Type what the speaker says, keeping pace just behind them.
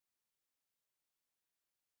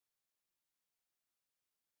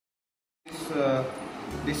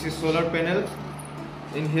This is solar panel.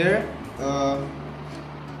 In here,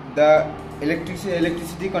 the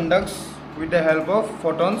electricity conducts with the help of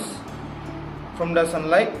photons from the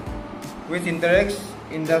sunlight, which interacts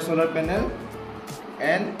in the solar panel,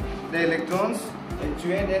 and the electrons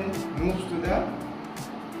actuate and moves to the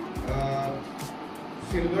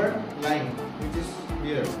silver line, which is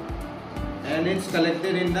here, and it's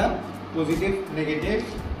collected in the positive, negative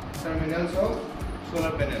terminals of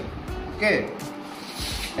solar panel. Okay,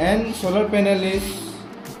 and solar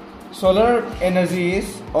energy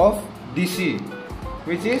is of DC,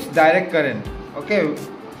 which is direct current. Okay,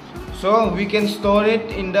 so we can store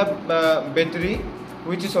it in the battery,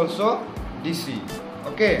 which is also DC.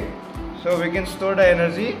 Okay, so we can store the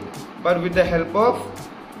energy, but with the help of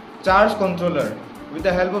charge controller. With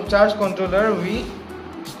the help of charge controller, we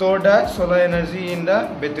store the solar energy in the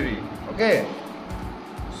battery. Okay,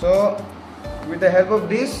 so with the help of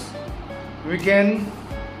this, we can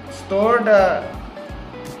store the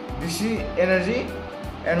DC energy,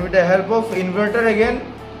 and with the help of inverter again,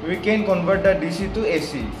 we can convert the DC to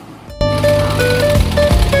AC.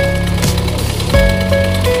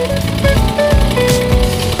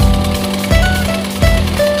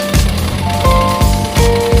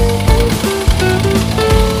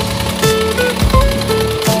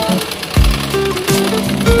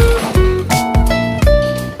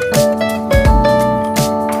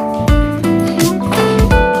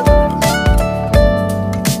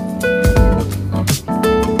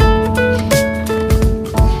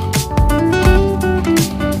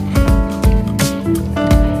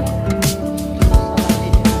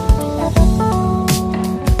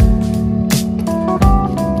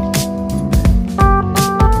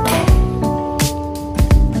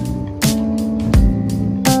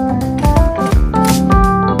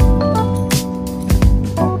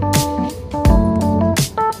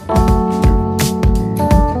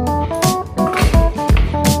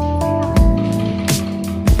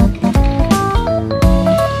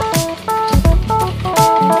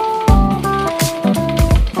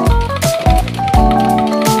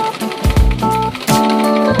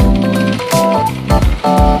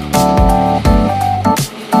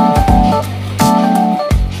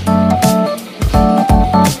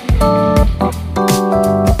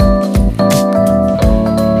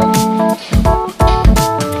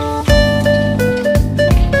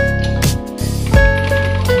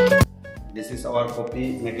 This is our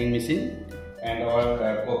copy making machine and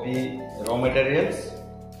our copy raw materials,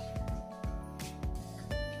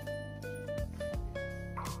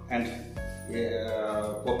 and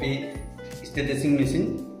copy stitching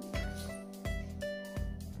machine,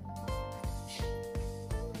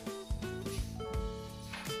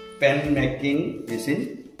 pen making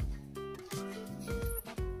machine,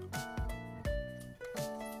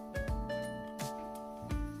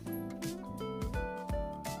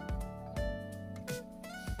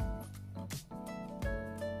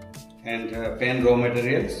 and pen raw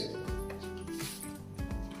materials.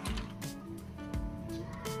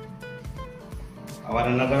 Our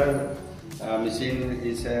another machine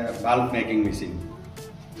is a bulb making machine.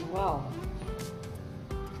 Wow.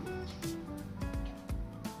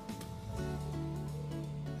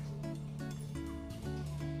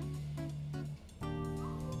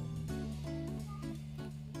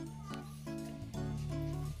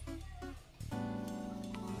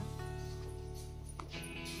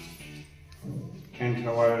 And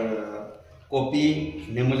our copy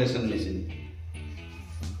emulation machine.